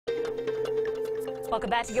Welcome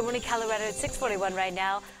back to Good Morning Colorado at 6:41 right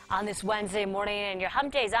now on this Wednesday morning, and your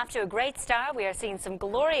hump day is off to a great start. We are seeing some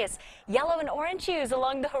glorious yellow and orange hues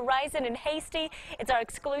along the horizon in Hasty. It's our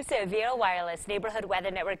exclusive Vero Wireless Neighborhood Weather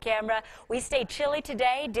Network camera. We stay chilly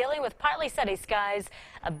today, dealing with partly sunny skies,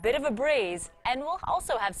 a bit of a breeze, and we'll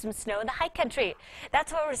also have some snow in the high country.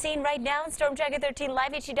 That's what we're seeing right now in Storm Tracker 13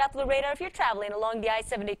 live HE Doppler radar. If you're traveling along the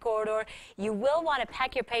I-70 corridor, you will want to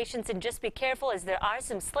pack your patience and just be careful, as there are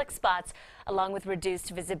some slick spots along with reduced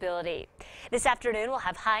visibility. This afternoon we'll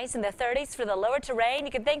have highs in the 30s for the lower terrain.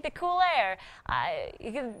 You can thank the cool air.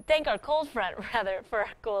 You can thank our cold front rather for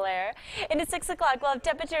cool air. Into 6 o'clock we'll have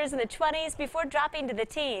temperatures in the 20s before dropping to the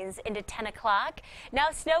teens into 10 o'clock. Now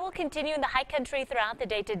snow will continue in the high country throughout the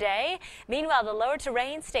day today. Meanwhile, the lower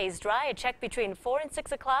terrain stays dry. A check between 4 and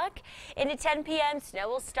 6 o'clock. Into 10 p.m. snow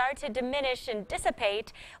will start to diminish and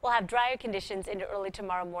dissipate. We'll have drier conditions into early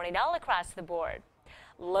tomorrow morning all across the board.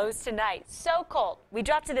 Lows tonight, so cold. We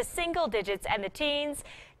drop to the single digits and the teens,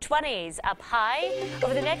 20s up high.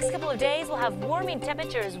 Over the next couple of days, we'll have warming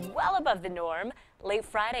temperatures well above the norm. Late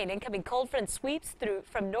Friday, an incoming cold front sweeps through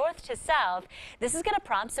from north to south. This is going to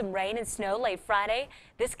prompt some rain and snow late Friday.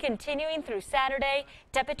 This continuing through Saturday.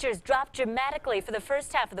 Temperatures drop dramatically for the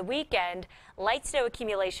first half of the weekend. Light snow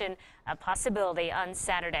accumulation a possibility on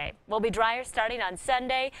Saturday. We'll be drier starting on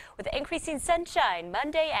Sunday with increasing sunshine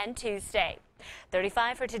Monday and Tuesday.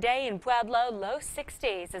 35 for today in Pueblo, low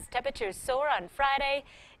 60s as temperatures soar on Friday,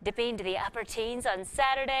 dipping to the upper teens on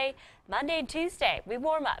Saturday. Monday and Tuesday, we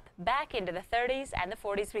warm up back into the 30s and the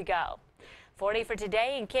 40s we go. 40 for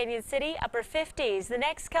today in Canyon City, upper 50s the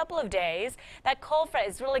next couple of days. That cold front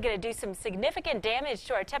is really going to do some significant damage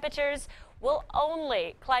to our temperatures. We'll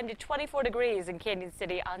only climb to 24 degrees in Canyon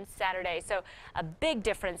City on Saturday, so a big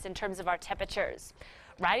difference in terms of our temperatures.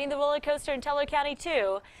 Riding the roller coaster in Teller County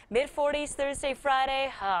too. Mid-40s Thursday,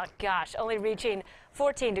 Friday. Oh gosh, only reaching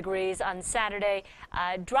 14 degrees on Saturday.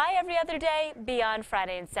 Dry every other day beyond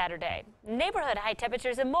Friday and Saturday. Neighborhood high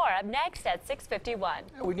temperatures and more up next at 6:51.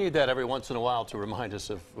 We need that every once in a while to remind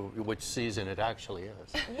us of which season it actually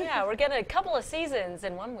is. Yeah, we're getting a couple of seasons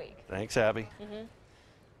in 1 week. Thanks, Abby.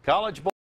 College